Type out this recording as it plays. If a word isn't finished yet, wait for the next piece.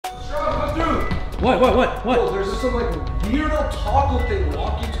What? Bro, there's just some like weirdo taco thing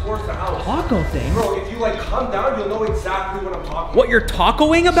walking towards the house. Taco thing? Bro, if you like come down, you'll know exactly what I'm talking about. What you're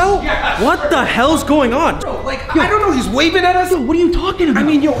tacoing about? Yes. What the hell's going on? Bro, like, I don't know, he's waving at us. Yo, what are you talking about? I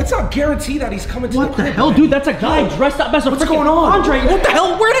mean, yo, it's not guaranteed that he's coming to what the hell, dude? That's a guy dressed up as a What's going on? Andre, what the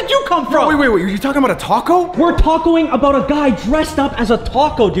hell? Where did you come from? Wait, are you talking about a taco? We're tacoing about a guy dressed up as a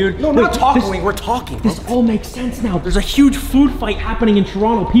taco, dude. No, not tacoing, we're talking. This all makes sense now. There's a huge food fight happening in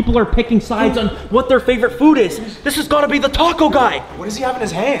Toronto. People are picking sides on what their favorite food is. This has got to be the taco guy. What does he have in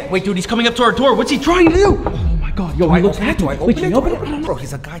his hand? Wait, dude, he's coming up to our door. What's he trying to do? Oh my God, yo, he looks happy. Wait, can you open it? Bro,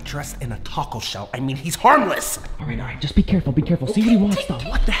 he's a guy dressed in a taco shell. I mean, he's harmless. All right, just be careful, See what he wants, though.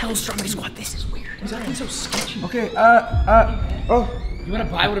 What the hell, Stromedy Squad? This is weird. He's acting so sketchy. Okay, You wanna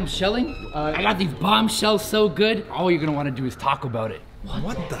buy what I'm shelling? I got these bombshells so good, all you're gonna wanna do is talk about it.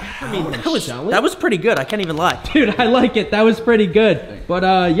 What the hell? I mean, that was pretty good. I can't even lie. Dude, I like it. That was pretty good. But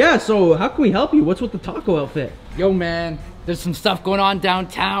yeah, so how can we help you? What's with the taco outfit? Yo, man, there's some stuff going on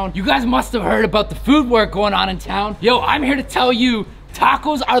downtown. You guys must have heard about the food war going on in town. Yo, I'm here to tell you,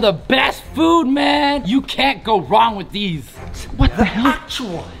 tacos are the best food, man. You can't go wrong with these. What the hell?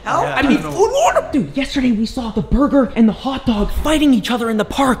 Actual hell? Yeah, I mean, food war? Dude, yesterday we saw the burger and the hot dog fighting each other in the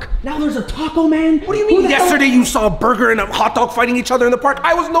park. Now there's a taco man. What do you mean? Yesterday you saw a burger and a hot dog fighting each other in the park?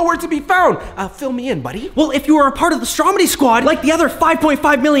 I was nowhere to be found. Fill me in, buddy. Well, if you were a part of the Stromedy squad, like the other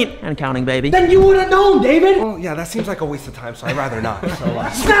 5.5 million, and counting, baby, then you would have known, David. Well, yeah, that seems like a waste of time, so I'd rather not. So,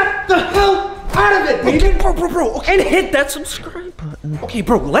 snap the hell out of it, David. Okay, bro, okay. And hit that subscribe button. Okay,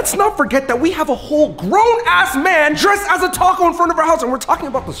 bro, let's not forget that we have a whole grown-ass man dressed as a taco in front of our house, and we're talking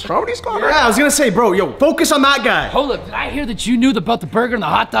about the Stromedy squad? Yeah, I was gonna say, bro, yo, focus on that guy. Hold up, did I hear that you knew about the burger and the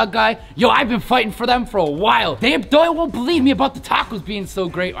hot dog guy? Yo, I've been fighting for them for a while. They won't believe me about the tacos being so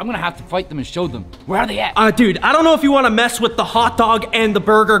great. I'm gonna have to fight them and show them. Where are they at? Dude, I don't know if you want to mess with the hot dog and the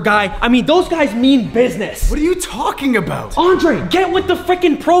burger guy. I mean, those guys mean business. What are you talking about? Andre, get with the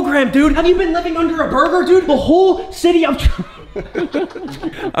freaking program, dude. Have you been living under a burger, dude? The whole city of...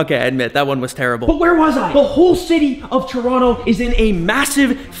 Okay, I admit, that one was terrible. But where was I? The whole city of Toronto is in a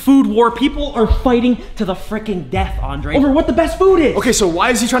massive food war. People are fighting to the freaking death, Andre, over what the best food is. Okay, so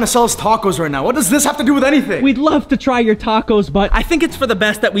why is he trying to sell us tacos right now? What does this have to do with anything? We'd love to try your tacos, but I think it's for the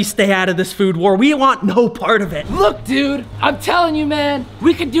best that we stay out of this food war. We want no part of it. Look, dude, I'm telling you, man,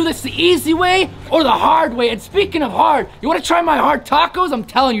 we can do this the easy way or the hard way. And speaking of hard, you want to try my hard tacos? I'm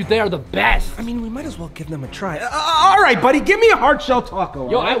telling you, they are the best. I mean, we might as well give them a try. All right, buddy, give me a hard shell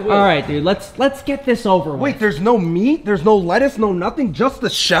taco. Yo, I will. All right, dude, let's get this over with. Wait, there's no meat? There's no lettuce? No nothing? Just the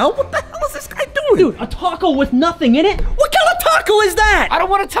shell? What the hell is this guy doing? Dude, a taco with nothing in it? What kind of taco is that? I don't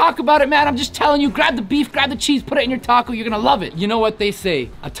want to talk about it, man. I'm just telling you, grab the beef, grab the cheese, put it in your taco. You're gonna love it. You know what they say?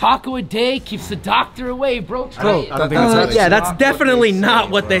 A taco a day keeps the doctor away, bro. I don't think that's yeah, that's definitely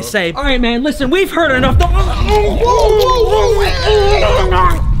not what they say. All right, man, listen, we've heard enough.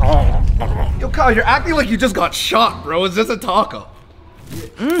 Yo, Kyle, you're acting like you just got shot, bro. It's just a taco.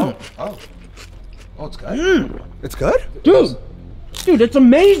 Oh, it's good? It's good? Dude, it's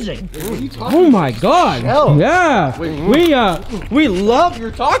amazing. Oh my God. Hell. Yeah. We love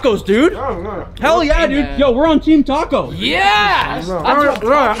your tacos, dude. Hell yeah, dude. Yo, we're on Team Taco. Yeah.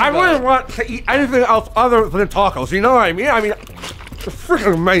 I wouldn't want to eat anything else other than tacos. You know what I mean? I mean, it's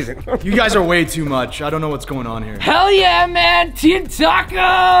freaking amazing. You guys are way too much. I don't know what's going on here. Hell yeah, man. Team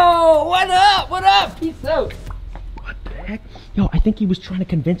Taco. What up? What up? Peace out. What the heck? Yo, I think he was trying to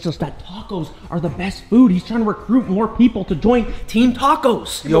convince us that tacos are the best food. He's trying to recruit more people to join Team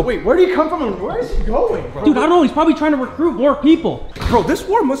Tacos. Yo, wait, where do you come from and where is he going, bro? Dude, I don't know. He's probably trying to recruit more people. Bro, this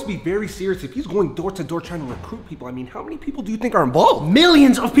war must be very serious if he's going door to door trying to recruit people. I mean, how many people do you think are involved?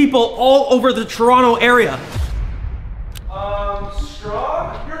 Millions of people all over the Toronto area.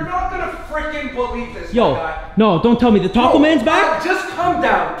 Straw, you're not gonna freaking believe this, Yo, guy. no, don't tell me the taco man's back. Just come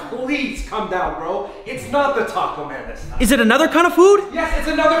down, please come down, bro. It's not the taco man this time. Is it another kind of food? Yes, it's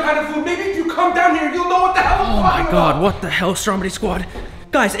another kind of food. Maybe if you come down here, you'll know what the hell I'm talking about. Oh my God, what the hell, Stromedy Squad?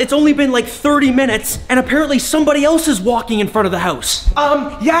 Guys, it's only been like 30 minutes, and apparently somebody else is walking in front of the house.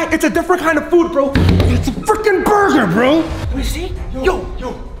 Yeah, it's a different kind of food, bro. It's a freaking burger, bro. Let me see. Yo,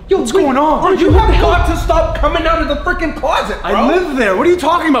 what's going on? You have got to stop coming out of the freaking closet, bro. I live there. What are you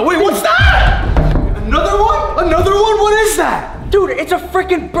talking about? Wait, what's that? Another one? Another one? What is that? Dude, it's a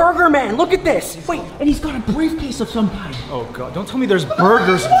freaking burger man. Look at this. Wait, and he's got a briefcase of some kind. Oh God, don't tell me there's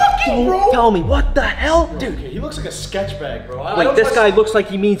burgers. Don't tell me. What the hell? Dude, he looks like a sketch bag, bro. Wait, this guy looks like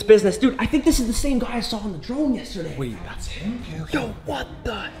he means business. Dude, I think this is the same guy I saw on the drone yesterday. Wait, that's him? Yo, what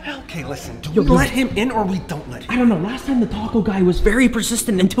the hell? Okay, listen, do we let him in or we don't let him in? I don't know. Last time the taco guy was very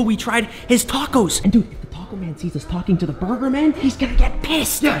persistent until we tried his tacos. And dude, if the taco man sees us talking to the burger man, he's gonna get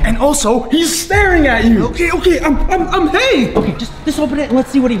pissed. Yeah, and also, he's staring at you. Okay, hey. Okay, just open it and let's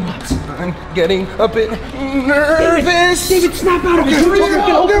see what he wants. I'm getting a bit nervous. David, snap out of it.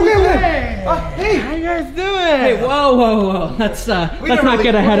 Okay. Hey, How you guys doing? Hey, whoa. Let's not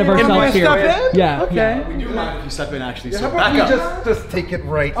get ahead of ourselves here. Yeah. Okay. we do mind if you step in, actually. So How back about up. we just take it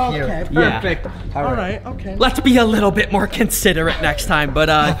right here? Okay, perfect. All right. Okay. Let's be a little bit more considerate next time, but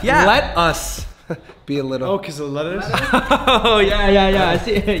yeah. Let us be a little. Oh, because of the letters? Oh, yeah. I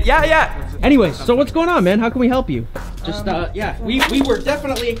see. Yeah. Anyways, so what's going on, man? How can we help you? Just, yeah, we were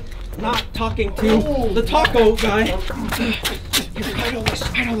definitely not talking to the taco guy.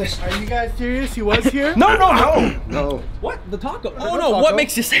 I know this. Are you guys serious? He was here? No. What? The taco? Oh, no, what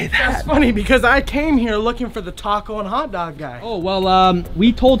makes you say that? That's funny because I came here looking for the taco and hot dog guy. Oh, well,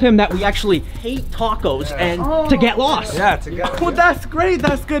 we told him that we actually hate tacos and to get lost. Yeah, it's a good. Well, that's great.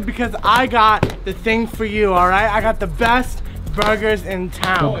 That's good because I got the thing for you, all right? I got the best burgers in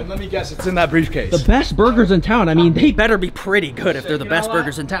town. Oh, and let me guess, it's in that briefcase. The best burgers in town. I mean, they better be pretty good if they're the best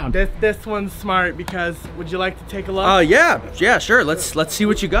burgers in town. This one's smart because would you like to take a look? Yeah, sure. Let's see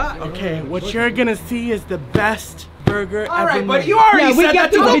what you got. Okay, what you're gonna see is the best burger All ever right, but made. you already Yeah, we said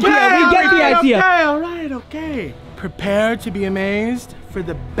get that. the idea. We get the idea. Okay, all right, okay. Prepare to be amazed for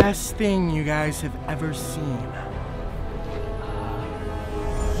the best thing you guys have ever seen.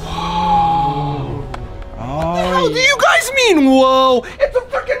 What do you guys mean, whoa? It's a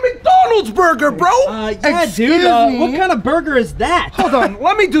freaking McDonald's burger, bro! Yeah, Excuse dude. me? What kind of burger is that? Hold on,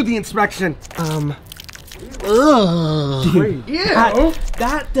 let me do the inspection.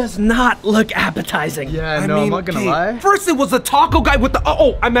 That does not look appetizing. Yeah, I mean, not gonna hey, lie. First it was the taco guy with the,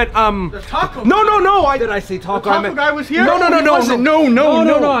 I meant, the taco No, did I say taco? The taco guy was here? No.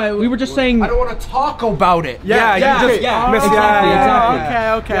 No. We were just saying. I don't want to talk about it. Yeah, Exactly.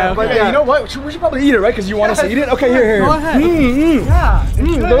 Okay. But yeah, you know what? We should probably eat it, right? Because you want us to eat it? Okay, here. Go ahead. Yeah, it's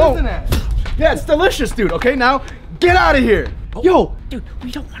good, no. isn't it? Yeah, it's delicious, dude. Okay, now get out of here. Yo, dude,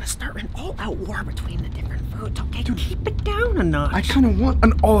 we don't want to start an all-out war between the different foods, okay? Dude, keep it down a notch. I kind of want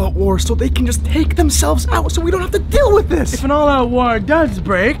an all-out war so they can just take themselves out so we don't have to deal with this. If an all-out war does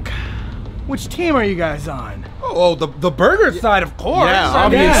break, which team are you guys on? Oh, the burger side, of course. Yeah,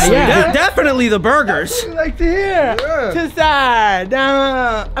 obviously. Yeah, definitely the burgers. I'd like to hear. Yeah. To the side,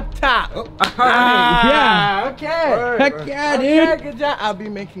 down, up top. Yeah. Okay. Heck yeah, Okay, dude. good job. I'll be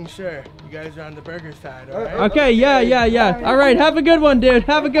making sure you guys are on the burger side, all right? Okay, yeah. All right, have a good one, dude.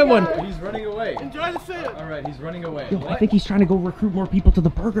 Have a good one. He's running away. Enjoy the food. All right, he's running away. Yo, I think he's trying to go recruit more people to the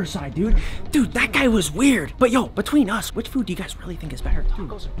burger side, dude. Dude, that guy was weird. But yo, between us, which food do you guys really think is better,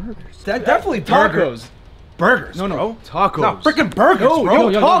 tacos or burgers? Definitely tacos. Burgers. No. Tacos. No, freaking burgers, bro.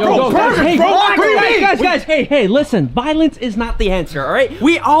 Guys, hey, Burgers, guys, hey, listen. Violence is not the answer, all right?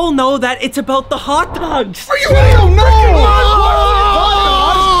 We all know that it's about the hot dogs. Are you real?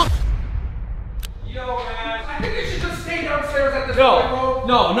 Yo, man, I think you should just stay downstairs at this No,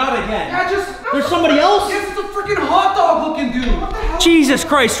 not again. Yeah, There's somebody else? Yes, it's a freaking hot dog looking dude. What the hell? Jesus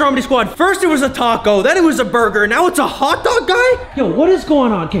Christ, Stromedy Squad. First it was a taco, then it was a burger, now it's a hot dog guy? Yo, what is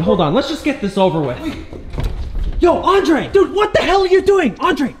going on? Okay, hold on. Let's just get this over with. Yo, Andre! Dude, what the hell are you doing?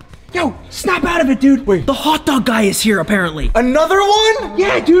 Andre! Yo, snap out of it, dude. Wait. The hot dog guy is here, apparently. Another one?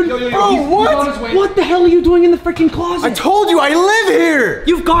 Yeah, dude. Bro, what? What the hell are you doing in the freaking closet? I told you, I live here.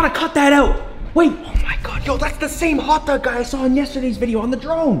 You've got to cut that out. Wait. Oh my God. Yo, that's the same hot dog guy I saw in yesterday's video on the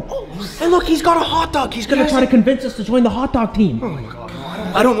drone. And look, he's got a hot dog. He's gonna try to convince us to join the hot dog team. Oh my God.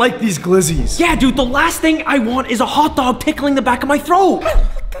 I don't like these glizzies. Yeah, dude, the last thing I want is a hot dog tickling the back of my throat.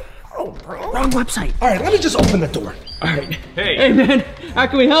 Wrong website. All right, let me just open the door. All right. Hey, man, how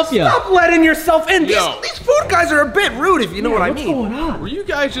can we help you? Stop letting yourself in. These food guys are a bit rude, if you know what I mean. What's going on? Were you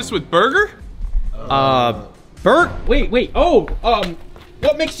guys just with Burger? Bert? Wait. Oh,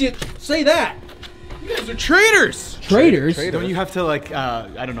 what makes you say that? You guys are traitors! Traitors? Don't you have to, like,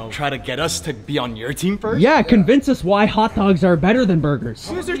 I don't know, try to get us to be on your team first? Yeah, convince us why hot dogs are better than burgers.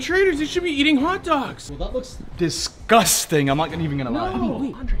 You guys are traitors. You should be eating hot dogs. Well, that looks disgusting. I'm not even gonna lie.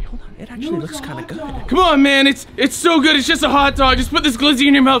 Wait, Andre, hold on. It actually looks kind of good. Come on, man. It's so good. It's just a hot dog. Just put this glizzy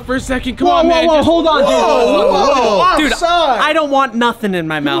in your mouth for a second. Come on, man. Just, hold on, dude. Dude, Offside. I don't want nothing in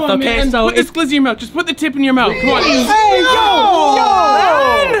my mouth, Come on, okay? man. So put this glizzy in your mouth. Just put the tip in your mouth. Come on.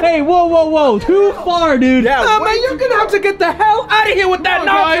 Hey, whoa. Too far, dude. Yeah, Man, you're gonna have to get the hell out of here with that Come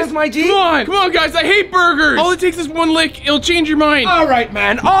on, nonsense, guys. my G. Come on, guys. I hate burgers. All it takes is one lick. It'll change your mind. All right,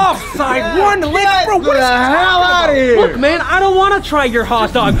 man. Offside. One lick, bro. What the hell out of here. Look, man, I don't want to try your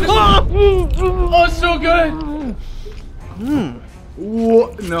hot dog. Oh, it's so good. No,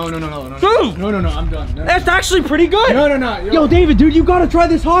 no, no, no, no. Dude! No, no, no, I'm done. No, That's actually pretty good. no, no, no. Yo, David, dude, you gotta try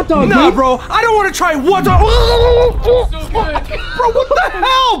this hot dog, Nah, dude. bro, I don't want to try what the. So good. Bro, what the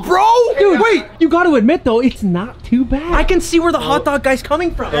hell, bro? Dude, wait. You gotta admit, though, it's not too bad. I can see where the hot dog guy's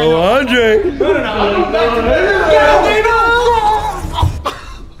coming from. Oh, Andre.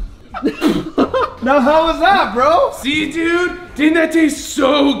 Now, how was that, bro? See, dude? Didn't that taste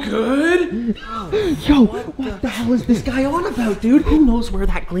so good? Yo, what the hell is this guy on about, dude? Who knows where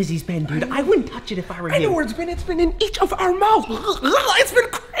that glizzy's been, dude? I wouldn't touch it if I were I know you. where it's been. It's been in each of our mouths. It's been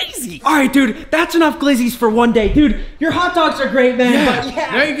crazy. All right, dude, that's enough glizzies for one day. Dude, your hot dogs are great, man, but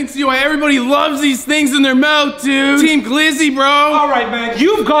Now you can see why everybody loves these things in their mouth, dude. Team Glizzy, bro. All right, man.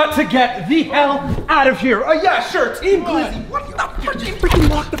 You've got to get the hell out of here. Yeah, sure. Team Glizzy. What the freaking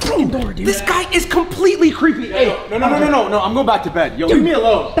lock the front door, dude? This guy is completely creepy. Hey, No, I'm going back to bed. Yo, leave me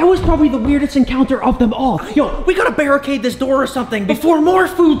alone. that was probably the weirdest encounter of them all. Yo, we gotta barricade this door or something before more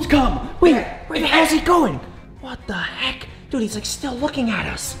foods come. Wait, where the hell's he going? What the heck? Dude, he's like still looking at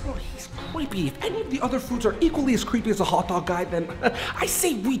us. Oh, he's creepy. If any of the other foods are equally as creepy as a hot dog guy, then I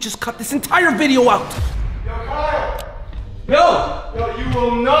say we just cut this entire video out. Yo, Kyle! Yo! Yo, you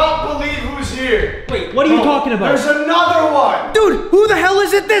will not believe who's here. Wait, what are you talking about? There's another one! Dude, who the hell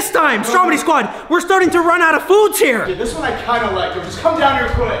is it this time? Stromedy Squad, we're starting to run out of foods here. Yeah, this one I kinda like. Yo, just come down here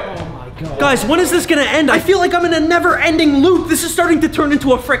quick. Guys, when is this gonna end? I feel like I'm in a never-ending loop. This is starting to turn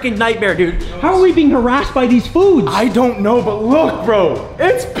into a freaking nightmare, dude. How are we being harassed by these foods? I don't know, but look, bro.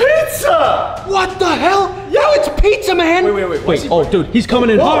 It's pizza! What the hell? Yo, it's pizza, man! Wait, oh, dude, he's coming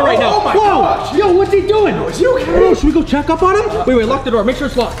in hot right now. oh my Whoa! gosh. Yo, what's he doing? Is he okay? Yo, should we go check up on him? Wait, lock the door. Make sure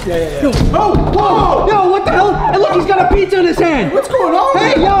it's locked. Yeah. Yo, Whoa! yo, what the hell? And look, he's got a pizza in his hand. What's going on?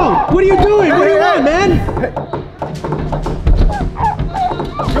 Hey, yo, what are you doing? What do you want, man?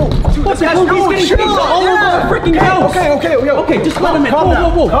 What the hell? He's getting pizza all over the freaking house. Okay, just let him in.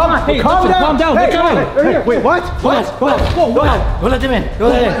 Whoa. Calm down. What's wrong? Wait, what? Whoa. Don't let them in.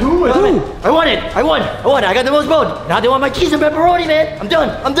 Don't let them in. I won it. I won. I got the most vote. Now they want my cheese and pepperoni, man. I'm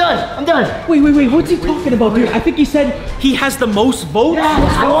done. Wait. What's he talking about, dude? I think he said he has the most votes.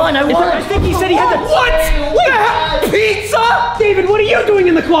 I won. I think he said he had the... What? Wait, pizza? David, what are you doing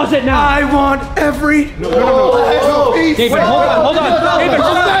in the closet now? I want every. No. David, hold on. David,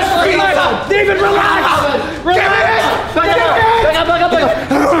 relax. David, relax. Back up.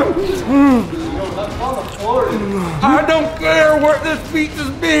 I don't care where this pizza's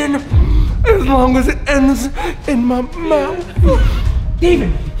been, as long as it ends in my mouth. David.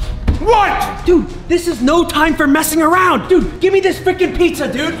 What? Dude, this is no time for messing around. Dude, give me this freaking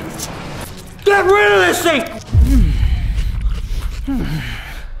pizza, dude. Get rid of this thing.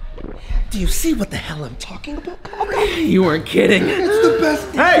 Do you see what the hell I'm talking about? You weren't kidding. It's the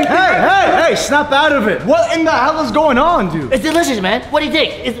best. Hey, snap out of it. What in the hell is going on, dude? It's delicious, man. What do you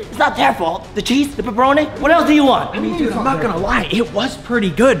think? It's not their fault. The cheese, the pepperoni. What else do you want? I mean, dude, I'm not gonna lie, it was pretty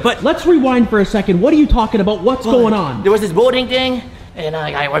good, but let's rewind for a second. What are you talking about? What's going on? There was this voting thing, and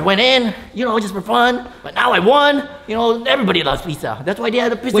I went in, just for fun. But now I won. Everybody loves pizza. That's why they had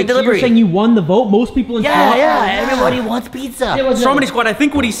the pizza Wait, so delivery. you're saying you won the vote? Most people in Toronto... Yeah, everybody wants pizza. Stromedy Squad, I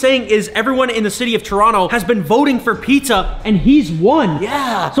think what he's saying is everyone in the city of Toronto has been voting for pizza, and he's won.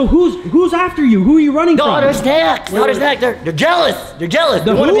 Yeah. So who's after you? Who are you running No, from? they're snacks. They're jealous. They're jealous.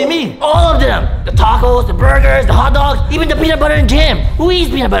 They The want to who? be me. All of them. The tacos, the burgers, the hot dogs, even the peanut butter and jam. Who eats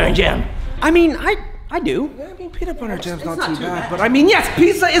peanut butter and jam? I mean, I do. I mean, peanut butter jam's not too bad, but I mean, yes,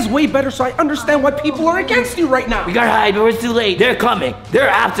 pizza is way better, so I understand why people are against you right now. We gotta hide, but it's too late. They're coming. They're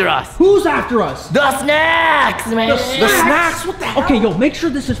after us. Who's after us? The snacks, man. The snacks? What the hell? Okay, yo, make sure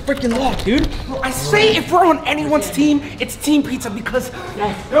this is freaking locked, dude. I say if we're on anyone's team, it's Team Pizza because...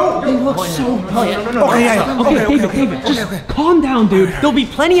 They look so good. Okay, David, just calm down, dude. There'll be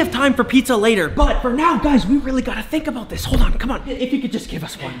plenty of time for pizza later, but for now, guys, we really gotta think about this. Hold on, come on. If you could just give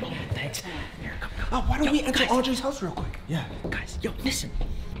us one moment, thanks. Here, come. Why don't we enter Audrey's house real quick? Yeah. Guys, yo, listen.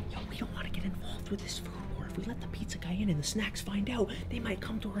 Yo, we don't want to get involved with this food war. If we let the pizza guy in and the snacks find out, they might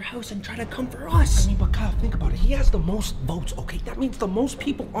come to our house and try to come for us. I mean, but Kyle, think about it. He has the most votes, okay? That means the most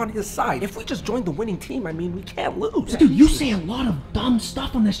people on his side. If we just join the winning team, I mean, we can't lose. Dude, you say a lot of dumb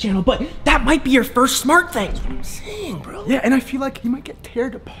stuff on this channel, but that might be your first smart thing. That's what I'm saying, bro. Yeah, and I feel like he might get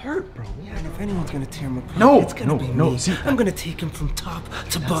teared apart, bro. Yeah, and if anyone's gonna tear him apart, it's gonna be me. I'm gonna take him from top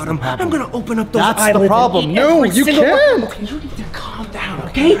to bottom. I'm gonna open up those That's the eyelids and problem. eat No, every you single can't. one. Okay, you need to calm down,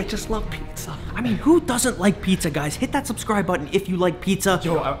 okay? I just love pizza. I mean, who doesn't like pizza, guys? Hit that subscribe button if you like pizza.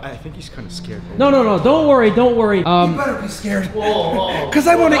 Yo, I think he's kind of scared. No, don't worry. You better be scared. Whoa. Because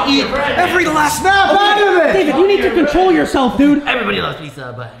I want to eat every last snap out of it. David, you need to control yourself, dude. Everybody loves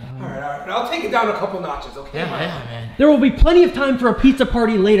pizza, but... All right. I'll take it down a couple notches, okay? Yeah, man. There will be plenty of time for a pizza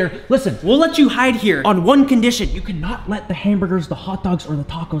party later. Listen, we'll let you hide here on one condition. You cannot let the hamburgers, the hot dogs, or the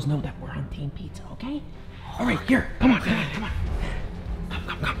tacos know that we're on Team Pizza, okay? All right, here. Come on. Come.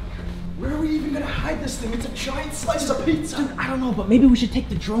 Where are we even gonna hide this thing? It's a giant slice of pizza. Dude, I don't know, but maybe we should take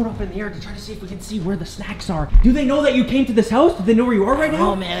the drone up in the air to try to see if we can see where the snacks are. Do they know that you came to this house? Do they know where you are right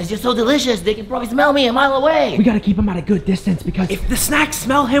now? Oh man, it's just so delicious. They can probably smell me a mile away. We gotta keep them at a good distance because if the snacks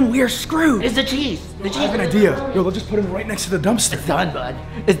smell him, we're screwed. It's the cheese. The cheese. I have an idea. Yo, they'll just put him right next to the dumpster. It's done, bud.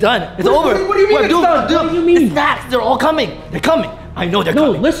 It's done. It's over. What do you mean it's done? Dude, What do you mean? The snacks, they're all coming. They're coming. I know they're No,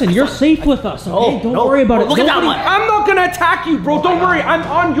 coming. listen, you're safe with us, okay? Don't worry about it. Look at that one. I'm not gonna attack you, bro. Don't worry. I'm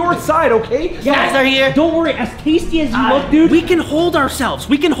on your side, okay? Snacks are here. Don't worry, as tasty as you look, dude, we can hold ourselves.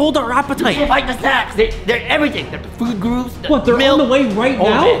 We can hold our appetite. You fight the snacks. They're everything. They're the food groups. What, they're milk. on the way right Oh,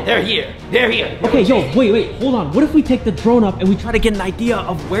 now? man, they're here. They're here. Okay, yo, wait, hold on. What if we take the drone up and we try to get an idea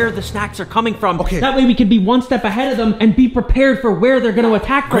of where the snacks are coming from? Okay. That way we can be one step ahead of them and be prepared for where they're gonna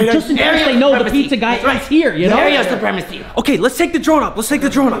attack from, just in case Area they know the supremacy. pizza guy That's right. is here, you know? Area supremacy. Okay, let's take the drone up.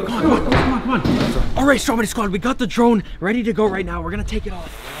 Come on. All right, Stromedy Squad, we got the drone ready to go right now. We're gonna take it off.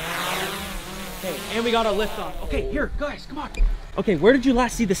 Okay, and we got a lift off. Okay, here, guys, come on. Okay, where did you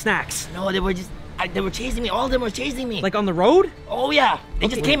last see the snacks? No, they were just... they were chasing me. All of them were chasing me. Like on the road? Oh, yeah. They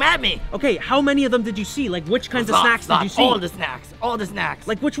just came at me. Okay, how many of them did you see? Like which kinds of snacks did you see? All the snacks. All the snacks.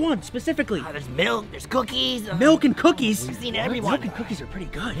 Like which one specifically? There's milk. There's cookies. Milk and cookies? I've seen everyone. Milk and cookies are pretty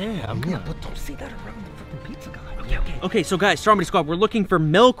good. Yeah, but don't say that around the freaking pizza guy. Okay, so guys, Stromedy Squad, we're looking for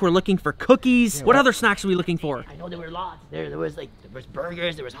milk, we're looking for cookies. What other snacks are we looking for? I know there were lots. There was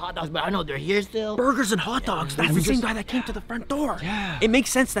burgers, there was hot dogs, but I know they're here still. Burgers and hot dogs. That's the same guy that came to the front door. Yeah. It makes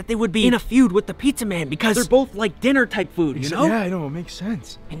sense that they would be in a feud with the pizza man because they're both like dinner type food, you know? Yeah, I know, it makes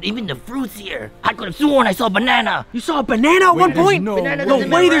sense. And even the fruits here. I could have sworn I saw a banana. You saw a banana at one point? no Banana No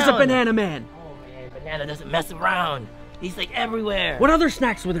doesn't way mess there's a around. banana man. Oh man, banana doesn't mess around. He's like everywhere. What other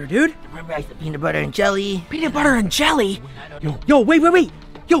snacks were there, dude? Remember I said peanut butter and jelly? Peanut butter and jelly? Yo, wait.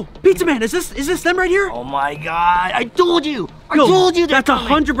 Yo, pizza man, is this them right here? Oh my god, I told you! I Yo, told you they're that's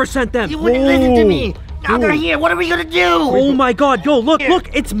coming. 100% them. You wouldn't listen to me! Now they're here, what are we gonna do? Oh my god, yo, look,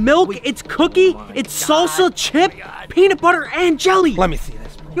 it's milk, it's cookie, it's salsa, chip, peanut butter, and jelly. Let me see this.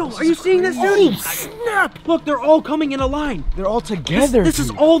 Yo, are you seeing this, dude? Snap! Look, they're all coming in a line. They're all together. This is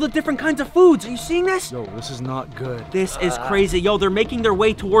all the different kinds of foods. Are you seeing this? Yo, this is not good. This is crazy. Yo, they're making their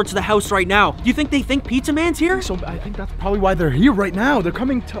way towards the house right now. Do you think they think Pizza Man's here? So I think that's probably why they're here right now. They're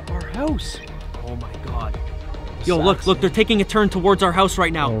coming to our house. Oh my god. Yo, look, they're taking a turn towards our house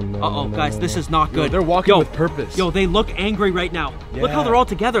right now. no, guys, this is not good. they're walking with purpose. Yo, they look angry right now. Look how Yeah. they're all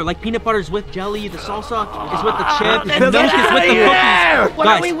together. Like peanut butter's with jelly, the salsa is with the chip, Let's the milk get is out with of the here! cookies. What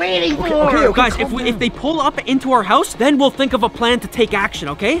are we waiting for? okay, Guys, if they pull up into our house, then we'll think of a plan to take action,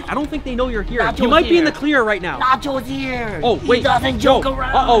 okay? I don't think they know you're here. Nacho's You might be in the here. clear right now. Nacho's here! Oh, wait. He doesn't joke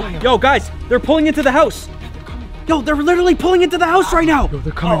around! Yo, guys, they're pulling into the house. Yo, they're literally pulling into the house right now. Yo,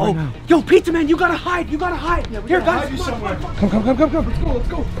 they're coming right now. Yo, Pizza Man, you gotta hide. Here, guys, come on. Come. Let's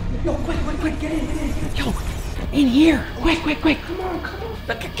go. Yo, quick, get in. Yo, in here. Quick.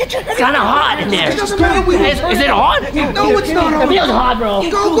 It's kinda hot in there! doesn't matter, Is it hot? No, it's not It feels hot, bro!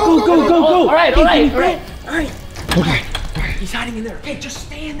 Go. Alright. Okay. He's hiding in there. Okay, just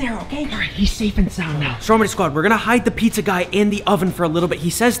stay in there, okay? All right, he's safe and sound now. Stromedy Squad, we're gonna hide the pizza guy in the oven for a little bit. He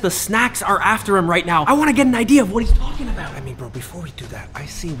says the snacks are after him right now. I wanna get an idea of what he's talking about. I mean, bro, before we do that, I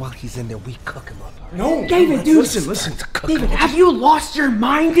see while he's in there, we cook him up. No, David, dude. Listen. David, have you lost your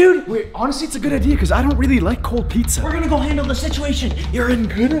mind, dude? Wait, honestly, it's a good idea because I don't really like cold pizza. We're gonna go handle the situation. You're in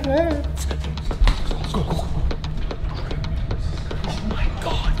good hands. Oh my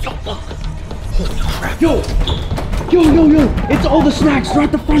god, yo, look. Holy crap. Yo, it's all the snacks. They're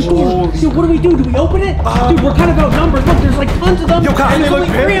at the front door. Yo, what do? Do we open it? Dude, we're kind of outnumbered. Look, there's like tons of them. Yo, guys, and they there's look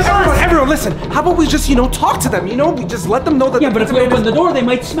only 3 of us. Everyone, listen. How about we just, talk to them? We just let them know that. Yeah, but if we open the door, they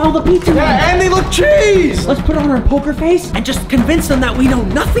might smell the pizza. Yeah, and they look cheese. Let's put on our poker face and just convince them that we know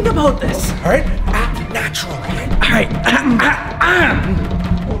nothing about this. All right, act natural. All right.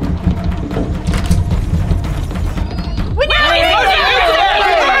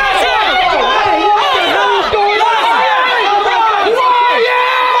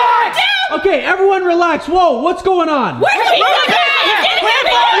 Okay, everyone relax. Whoa, what's going on? Oh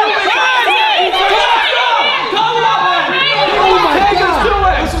my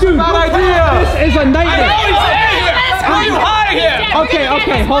god! This is a bad idea. This is a nightmare. you hiding him? Okay,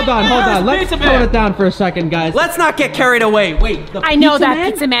 hold on. Let's tone it down for a second, guys. Let's not get carried away. Wait, I know that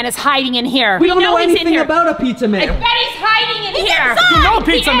pizza man is hiding in here. We don't know anything about a pizza man. I bet he's hiding in here. You know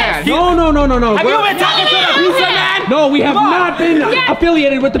Pizza Man. No. Have you been talking to the Pizza Man? No, we have not been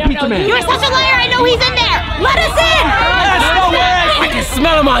affiliated with the Pizza Man. You're such a liar. I know he's in there. Let us in. I can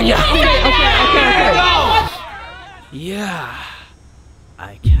smell him on you. Okay. Yeah,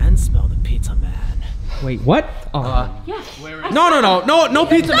 I can smell the Pizza Man. Wait, what? No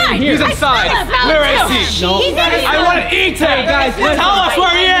Pizza Man here. He's inside. Where is he? No. I want to eat him. Guys, tell us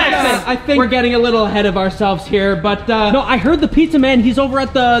where he is. I think we're getting a little ahead of ourselves here, but no, I heard the Pizza Man, he's over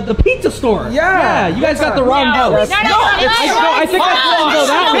at the pizza store. Yeah, you guys got the wrong house. No, I think I saw him go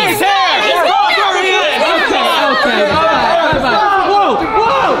that way. He's here. Where he is. Okay. Whoa!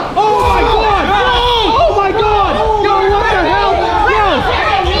 Oh my God! Yo,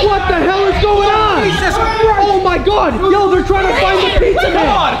 what the hell is going on? Oh my God! Yo, they're trying to find the Pizza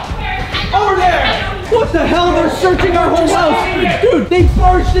Man! Over there! What the hell? They're searching our whole house! Dude, they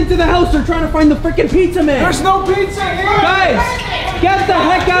barged into the house. They're trying to find the freaking Pizza Man! There's no pizza here! Guys, get the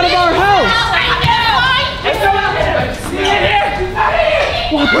heck out of our house!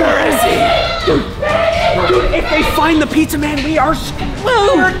 Where is he? Dude, if they find the Pizza Man, we are screwed!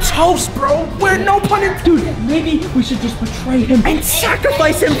 We're toast, bro. We're no pun intended. Dude, maybe we should just betray him and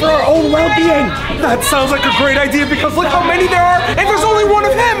sacrifice him for our own well-being! That sounds like a great idea because look how many there are and there's only one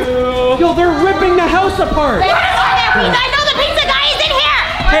of him! Yo, they're ripping the house apart! I know the pizza guy is in here.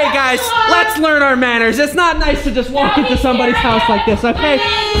 Hey guys, let's learn our manners. It's not nice to just walk into somebody's house like this, okay?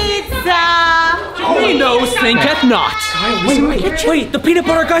 He knows, thinketh not. Wait, the peanut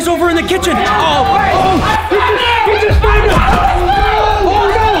butter guy's over in the kitchen. He just found him. Oh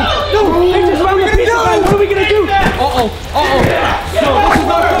no, he just found the pizza guy. What are we gonna do? No,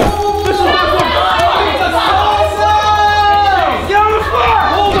 this is not good. Get on the floor.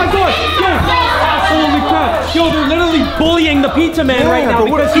 Oh my God. Holy crap. Yo, they're literally bullying the Pizza Man right now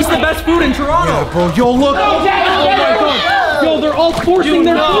because he's the best food in Toronto. Yeah, bro, yo, look. Oh my God. Yo, they're all forcing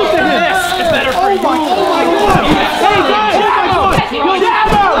their food to him. It's better for you. Oh my God. Hey guys, oh my God. Yo,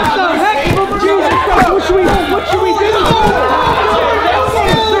 what the heck? Jesus Christ, what should we do?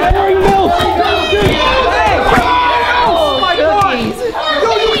 They're pouring milk. Hey. Oh my God.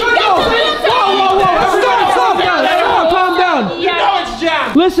 Whoa. Calm down.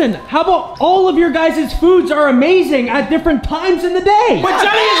 Listen, how about all of your guys' foods are amazing at different times in the day? But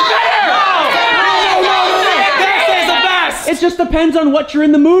Johnny is better! No. This is the best! It just depends on what you're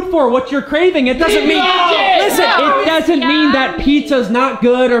in the mood for, what you're craving. It doesn't mean, it doesn't mean that pizza's not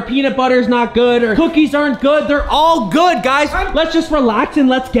good or peanut butter's not good or cookies aren't good. They're all good, guys. Let's just relax and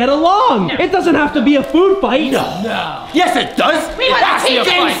let's get along. It doesn't have to be a food fight. No. Yes, it does. That's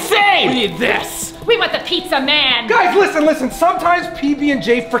insane. We need this. We want the Pizza Man. Guys, listen. Sometimes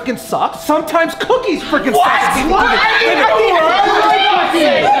PB&J freaking suck. Sometimes cookies freaking suck.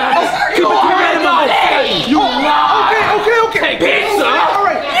 Okay. Pizza? All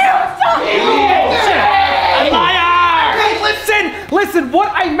right. Liar! Hey, listen.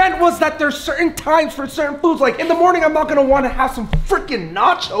 What I meant was that there's certain times for certain foods. Like in the morning, I'm not gonna want to have some freaking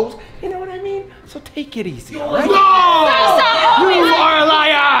nachos. You know what I mean? So take it easy, all right? No! You are a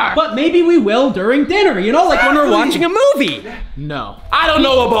liar! But maybe we will during dinner, you know, like when we're watching a movie. No. I don't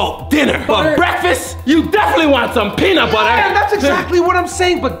know about dinner, but breakfast, you definitely want some peanut butter. And that's exactly what I'm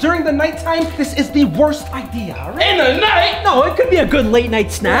saying. But during the nighttime, this is the worst idea, all right? In the night? No, it could be a good late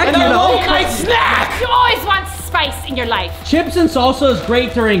night snack, you know? Late night snack! You always want spice in your life. Chips and salsa is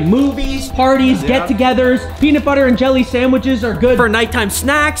great during movies, parties, get-togethers. Peanut butter and jelly sandwiches are good for nighttime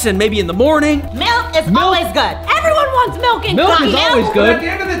snacks and maybe in the morning. Milk is always good. Everyone wants milk and Milk is always But good. at the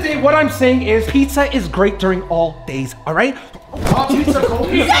end of the day, what I'm saying is pizza is great during all days, all right? You're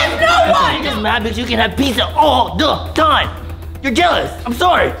just mad because you can have pizza all the time. You're jealous. I'm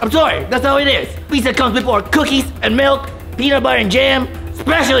sorry. That's how it is. Pizza comes before cookies and milk, peanut butter and jam,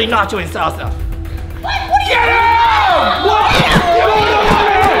 especially nacho and salsa. Get out!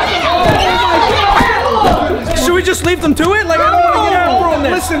 Should we just leave them to it? Like, I don't want to get out of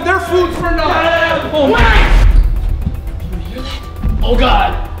this. Listen, their food's for nothing. Oh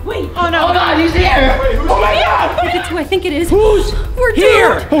God. Wait. Oh no. Oh God, he's here. Oh my God! It's who I think it is. Who's We're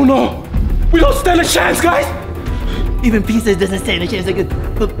here? Oh no! We don't stand a chance, guys! Even pizza doesn't stand a chance. Like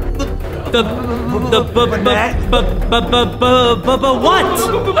What?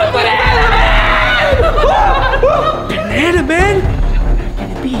 Banana Man?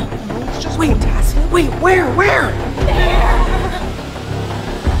 Can it be? Wait, where? Where?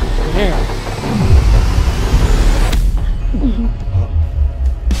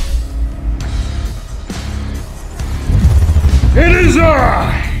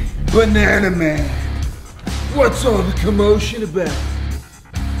 Banana Man, what's all the commotion about?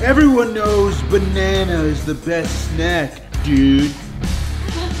 Everyone knows banana is the best snack, dude.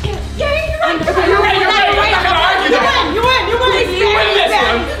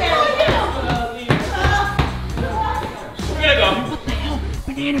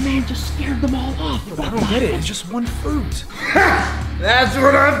 Banana Man just scared them all off. I don't get it. It's just one fruit. That's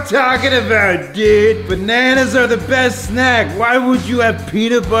what I'm talking about, dude. Bananas are the best snack. Why would you have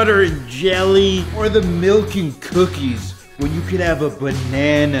peanut butter and jelly or the milk and cookies when you could have a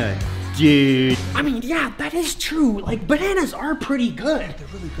banana, dude? I mean, yeah, that is true. Like, bananas are pretty good. They're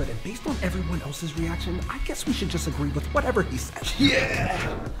really good, and based on everyone else's reaction, I guess we should just agree with whatever he says. Yeah!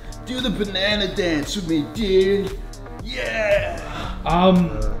 Do the banana dance with me, dude. Yeah!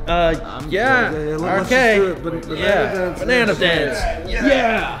 Yeah. Okay. Banana dance.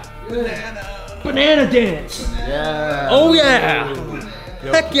 Yeah! Banana dance. Yeah! Oh, yeah.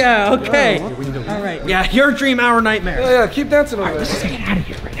 Heck yeah, okay. All right, yeah, your dream, our nightmare. Yeah, keep dancing over there. Let's just get out of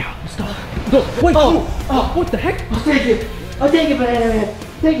here right now. Let's go. Go, wait, oh, what the heck? I'll take it, Banana Man.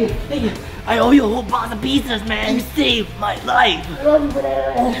 Take it. I owe you a whole box of pizzas, man. You saved my life. I love you,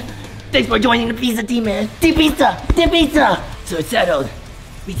 Banana Man. Thanks for joining the pizza team, man. Team pizza. So it's settled.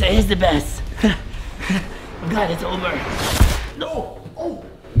 Pizza is the best. I'm glad it's over. No.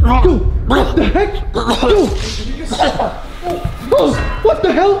 Dude, what the heck? What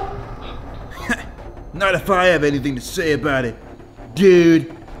the hell? Not if I have anything to say about it,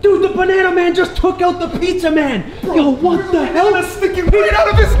 dude. Dude, the Banana Man just took out the Pizza Man! Yo, what the hell? That's sticking right out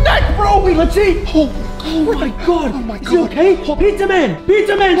of his neck, bro! Wait, let's see! Oh my god! Oh my god! Is he okay? Pizza Man!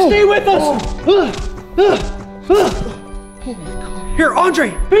 Pizza Man, stay with us! Oh my god. Here,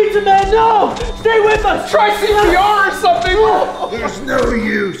 Andre! Pizza Man, no! Stay with us! Try CPR or something! There's no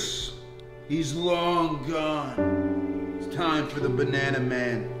use. He's long gone. It's time for the Banana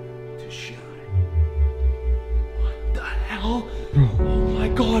Man to shine. What the hell? Oh my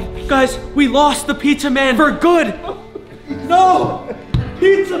god. Guys, we lost the Pizza Man for good! No!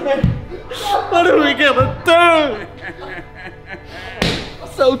 Pizza Man! What are we gonna do?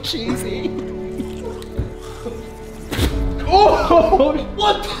 So cheesy. Oh!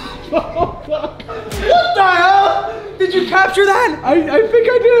 What? What the hell? Did you capture that? I think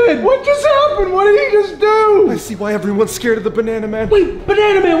I did. What just happened? What did he just do? I see why everyone's scared of the Banana Man. Wait,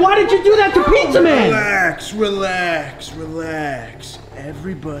 Banana Man, why did you do that to Pizza Man? Relax.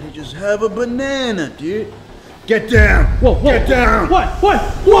 Everybody just have a banana, dude. Get down. Whoa. Get down. What?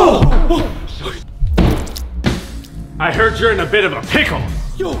 Whoa. I heard you're in a bit of a pickle.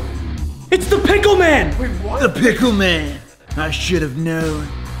 Yo, it's the Pickle Man. Wait, what? The Pickle Man. I should have known.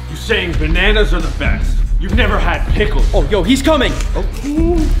 You saying bananas are the best? You've never had pickles. Oh, yo, he's coming.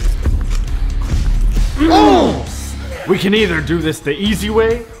 We can either do this the easy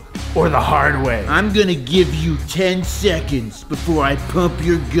way or the hard way. I'm gonna give you 10 seconds before I pump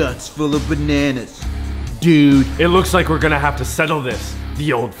your guts full of bananas. Dude. It looks like we're gonna have to settle this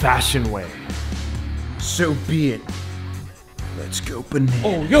the old-fashioned way. So be it. Let's go bananas.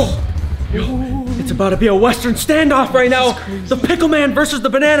 Oh, yo. It's about to be a Western standoff right now. The Pickle Man versus the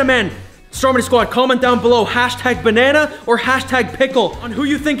Banana Man. Stromedy Squad, comment down below #banana or #pickle on who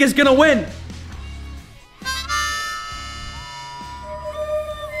you think is gonna win.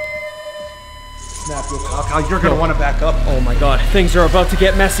 Snap, yo, cock. You're gonna want to back up. Oh my god, things are about to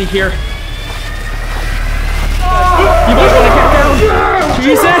get messy here. You guys want to get down?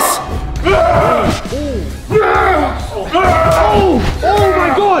 Jesus! Oh my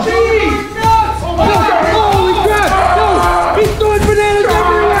god! Holy crap! No! He's throwing bananas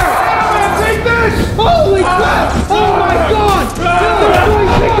everywhere! Take this! Holy crap! Oh my god! They're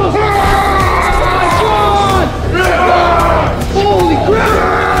throwing pickles! Oh my god! Holy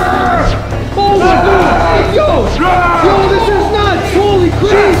crap! Oh my god! Yo, this is nuts! Holy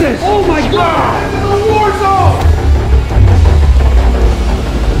crap! Jesus! Oh my god! The war zone!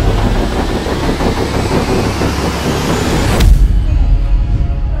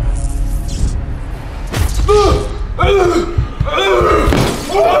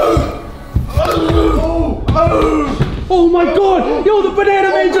 Oh my god! Yo, the Banana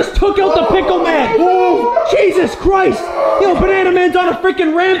Man just took out the Pickle Man! Oh, Jesus Christ! Yo, Banana Man's on a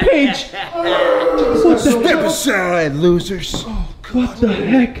freaking rampage! What the Step aside, losers! Oh, what the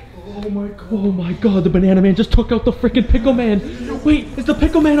heck? Oh my god, the Banana Man just took out the freaking Pickle Man! Wait, is the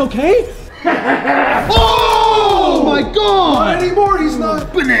Pickle Man okay? Oh my god! Not anymore, he's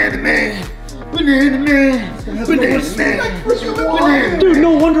not. Banana Man! Banana Man! Banana Man! Dude,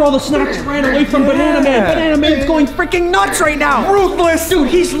 no wonder all the snacks ran away from Banana Man! Banana Man's going freaking nuts right now! Ruthless! Dude,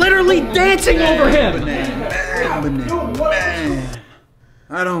 he's literally dancing over him! Banana Man!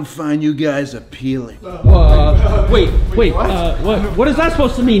 I don't find you guys appealing. Wait, what is that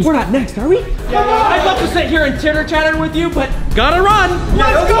supposed to mean? We're not next, are we? I'd love to sit here and chitter chatter with you, but gotta run.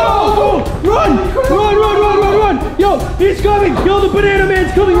 Let's go! Run! Yo, he's coming! Yo, the Banana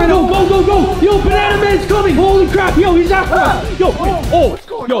Man's coming right now! Go! Yo, Banana Man's coming! Holy crap! Yo, he's after us! Yo,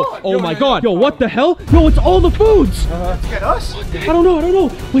 oh my god! Yo, what the hell? Yo, it's all the foods! To get us? I don't know.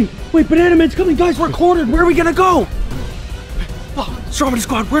 Wait, Banana Man's coming, guys! We're cornered! Where are we gonna go? Oh, Stromedy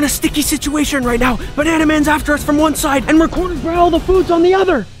Squad, we're in a sticky situation right now. Banana Man's after us from one side, and we're cornered by all the foods on the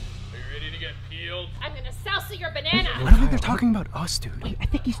other. Are you ready to get peeled? I'm gonna salsa your banana. I don't think they're talking about us, dude. Wait, I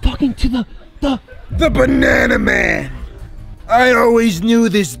think he's talking to the Banana Man! I always knew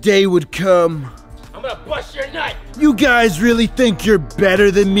this day would come. I'm gonna bust your nut. You guys really think you're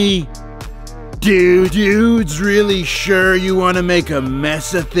better than me? Dudes really sure you want to make a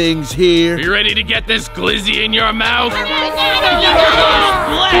mess of things here? Are you ready to get this glizzy in your mouth? Oh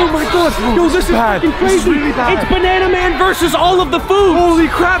my god! Yo, this is fucking crazy! It's Banana Man versus all of the food! Holy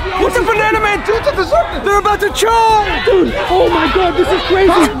crap! What's the Banana Man do to the circus? They're about to charge! Dude, oh my god, this is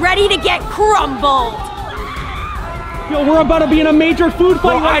crazy! Ready to get crumbled. Yo, we're about to be in a major food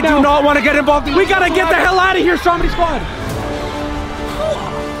fight right now! I do not want to get involved in We gotta get the hell out of here, Stromedy Squad!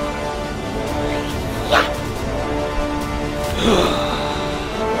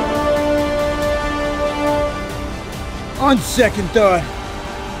 On second thought,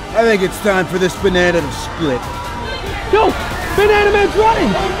 I think it's time for this banana to split. Yo, Banana Man's running!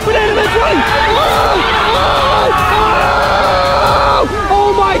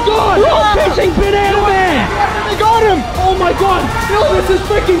 Oh my god! We're all pitching Banana Man! They got him! Oh my god! Yo, this is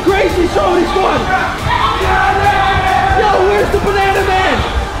freaking crazy, Stromedy Squad! Yo, where's the Banana Man?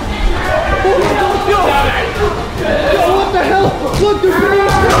 Oh my god, yo, what the hell? Look, there's Banana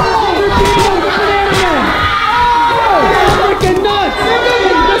Man! There's the Banana Man! Yo, that's freaking nuts!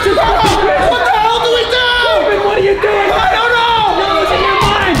 This is freaking crazy! What the hell do we do? Ruben, what are you doing? I don't know! You're losing your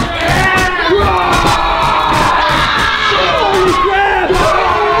mind! Holy crap!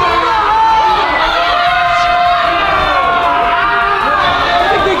 I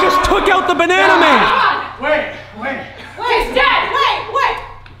think they just took out the Banana Man! Wait. He's dead. Wait.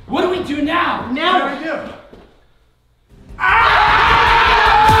 What do we do now? What do I do?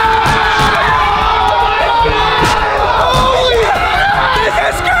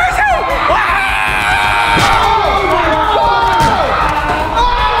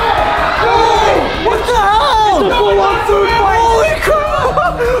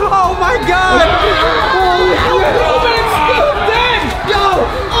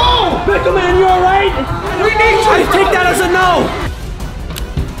 Man, you alright? We need you! I take that as a no!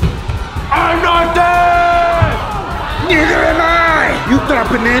 I'm not dead! Neither am I! You thought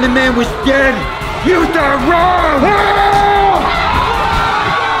Banana Man was dead? You thought wrong!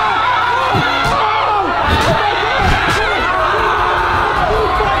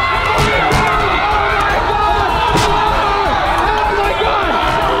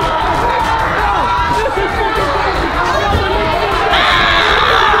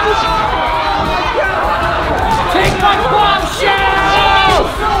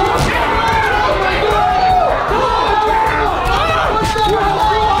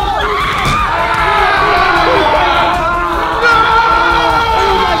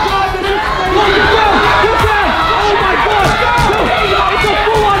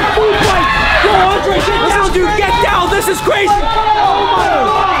 This is crazy! Oh my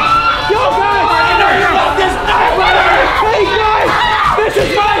god! Yo guys! This hey guys! This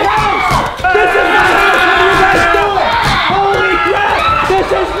is my house! This is my house! What are you guys doing? Holy crap! This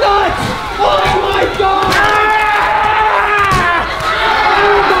is nuts! Oh my god!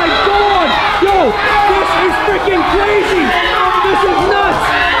 Oh my god! Yo! This is freaking crazy! This is nuts!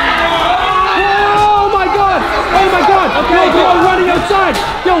 Oh my god! Oh my god! Okay, yo, I'm running outside!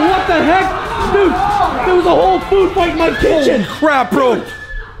 Yo, what the heck? Dude! There was a whole food fight in my kitchen! Holy crap, bro!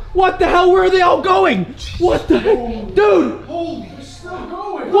 What the hell? Where are they all going? What the heck? Dude! Holy, we're still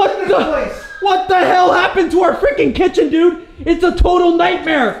going. What the hell happened to our freaking kitchen, dude? It's a total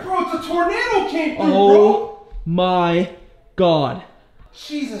nightmare! Bro, it's a tornado came through, Oh bro. my god.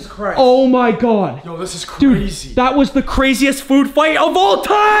 Jesus Christ. Oh my god. Yo, this is crazy. Dude, that was the craziest food fight of all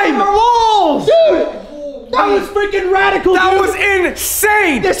time! Our walls! Dude! That was freaking radical, That dude! was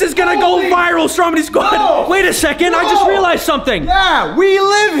insane! This is gonna go viral, Stromedy Squad! No! Wait a second, I just realized something! Yeah, we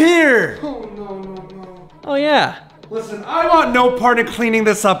live here! Oh yeah, Listen, I want no part in cleaning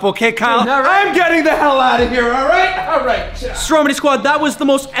this up, okay, Kyle? All right. I'm getting the hell out of here, all right? All right. Stromedy Squad, that was the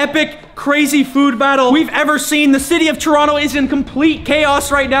most epic, crazy food battle we've ever seen. The city of Toronto is in complete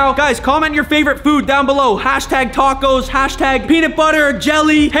chaos right now. Guys, comment your favorite food down below. Hashtag tacos, hashtag peanut butter,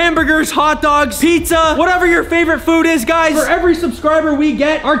 jelly, hamburgers, hot dogs, pizza, whatever your favorite food is, guys. For every subscriber we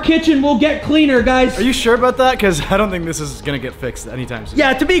get, our kitchen will get cleaner, guys. Are you sure about that? Because I don't think this is gonna get fixed anytime soon.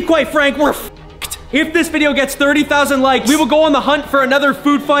 Yeah, to be quite frank, we're f***ed. If this video gets 30,000 likes, we will go on the hunt for another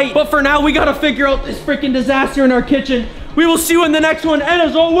food fight. But for now, we gotta figure out this freaking disaster in our kitchen. We will see you in the next one, and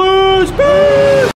as always, peace!